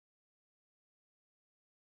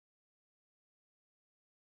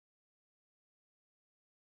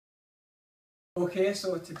Okay,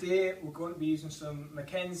 so today we're going to be using some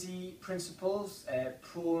Mckenzie principles,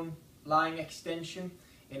 prone lying extension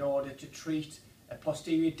in order to treat a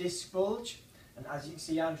posterior disc bulge. And as you can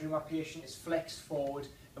see, Andrew, my patient, is flexed forward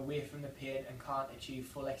away from the pain and can't achieve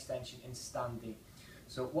full extension in standing.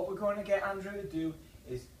 So what we're going to get Andrew to do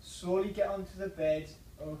is slowly get onto the bed,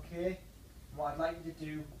 okay? And what I'd like you to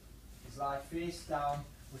do is lie face down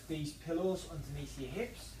with these pillows underneath your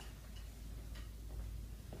hips.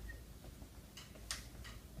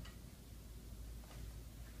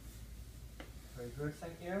 Very good,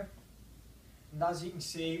 thank you. And as you can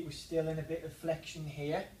see, we're still in a bit of flexion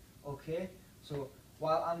here, okay? So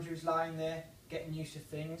while Andrew's lying there, getting used to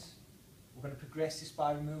things, we're going to progress this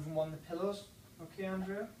by removing one of the pillows. Okay,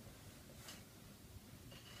 Andrew?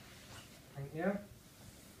 Thank you.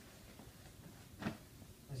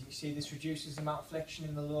 As you can see, this reduces the amount of flexion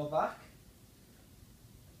in the lower back.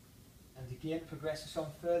 And again, progress this on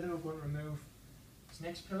further, we're going to remove this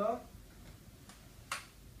next pillow.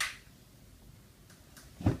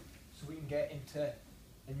 So we can get into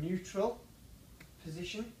a neutral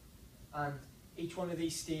position, and each one of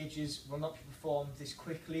these stages will not be performed this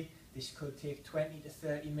quickly. This could take 20 to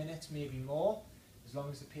 30 minutes, maybe more, as long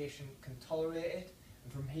as the patient can tolerate it.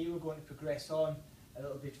 And from here we're going to progress on a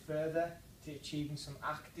little bit further to achieving some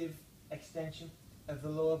active extension of the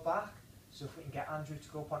lower back. So if we can get Andrew to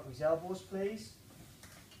go up onto his elbows, please.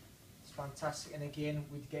 It's fantastic, and again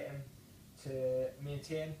we'd get him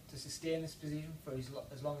to sustain this position for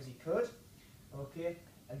as long as he could. Okay,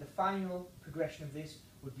 and the final progression of this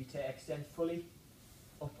would be to extend fully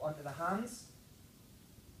up onto the hands.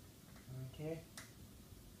 Okay,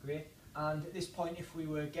 great. And at this point, if we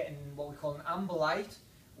were getting what we call an amber light,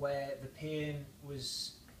 where the pain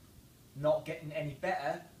was not getting any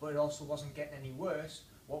better, but it also wasn't getting any worse,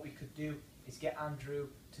 what we could do is get Andrew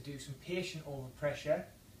to do some patient overpressure,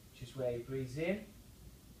 which is where he breathes in,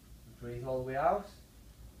 breathe all the way out,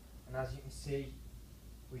 and as you can see,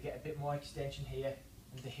 we get a bit more extension here,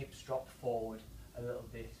 and the hips drop forward a little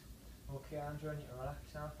bit. Okay, Andrew, I need to relax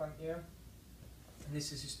now, thank you. And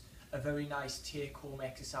this is just a very nice take-home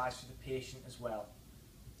exercise for the patient as well.